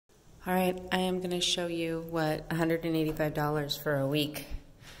All right, I am going to show you what $185 for a week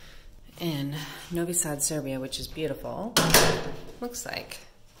in Novi Sad, Serbia, which is beautiful, looks like.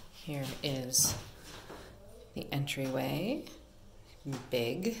 Here is the entryway.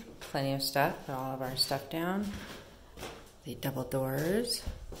 Big, plenty of stuff, put all of our stuff down. The double doors.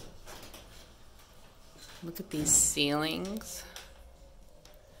 Look at these ceilings.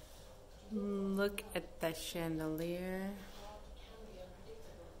 Look at the chandelier.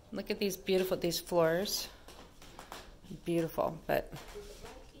 Look at these beautiful, these floors. Beautiful, but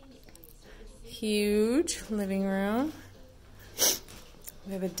huge living room.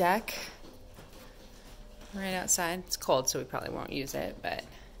 We have a deck right outside. It's cold, so we probably won't use it, but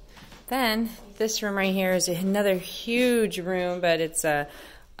then this room right here is another huge room, but it's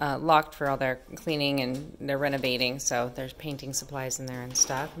locked for all their cleaning and they're renovating, so there's painting supplies in there and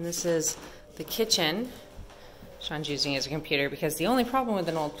stuff. And this is the kitchen. Sean's using it as a computer because the only problem with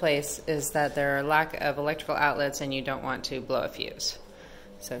an old place is that there are lack of electrical outlets and you don't want to blow a fuse.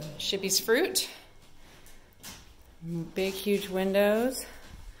 So Shippy's fruit, big huge windows,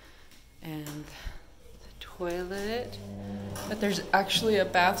 and the toilet. But there's actually a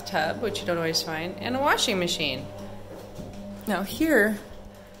bathtub, which you don't always find, and a washing machine. Now here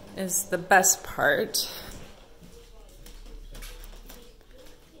is the best part.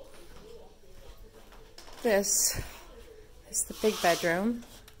 This is the big bedroom.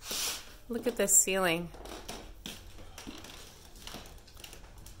 Look at this ceiling.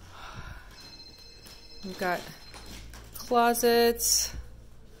 We've got closets,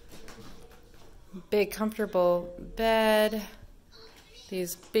 big comfortable bed,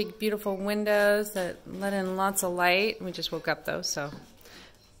 these big beautiful windows that let in lots of light. We just woke up though, so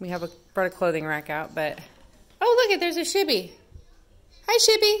we have brought a clothing rack out, but oh look, there's a Shibby. Hi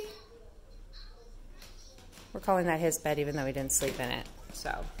Shibby. We're calling that his bed even though we didn't sleep in it.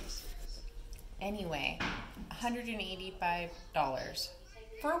 So anyway, $185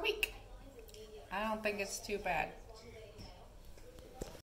 for a week. I don't think it's too bad.